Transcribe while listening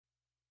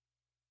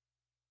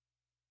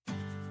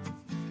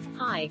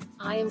Hi,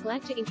 I am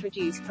glad to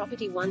introduce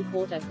Property 1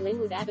 Quarter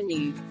Glenwood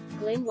Avenue,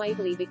 Glen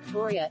Waverley,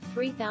 Victoria,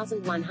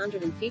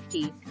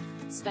 3150.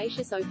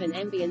 Spacious open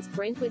ambience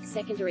Brentwood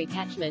secondary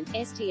catchment,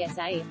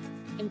 STSA.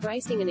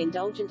 Embracing an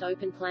indulgent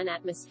open-plan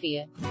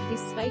atmosphere, this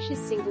spacious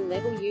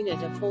single-level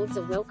unit affords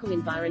a welcome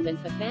environment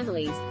for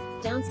families,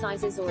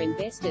 downsizers or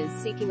investors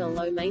seeking a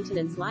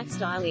low-maintenance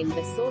lifestyle in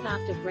the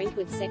sought-after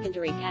Brentwood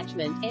secondary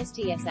catchment,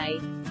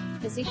 STSA.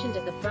 Positioned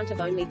at the front of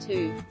only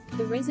two,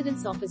 the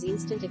residence offers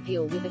instant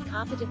appeal with a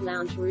carpeted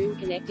lounge room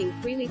connecting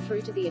freely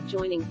through to the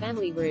adjoining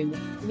family room,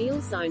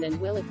 meal zone and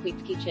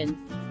well-equipped kitchen.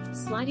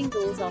 Sliding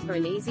doors offer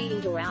an easy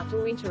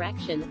indoor-outdoor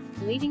interaction,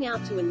 leading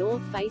out to a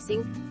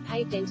north-facing,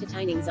 paved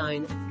entertaining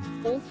zone.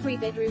 All three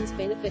bedrooms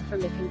benefit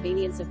from the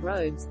convenience of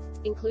robes,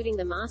 including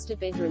the master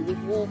bedroom with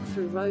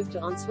walk-through robe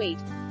to ensuite,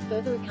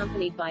 further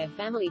accompanied by a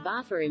family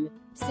bathroom,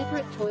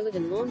 separate toilet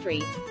and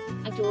laundry,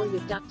 adorned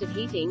with ducted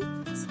heating,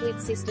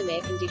 split-system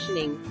air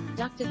conditioning,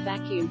 ducted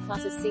vacuum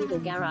plus a single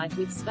garage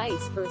with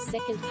space for a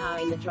second car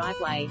in the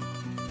driveway.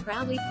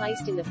 Proudly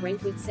placed in the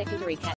Brentwood secondary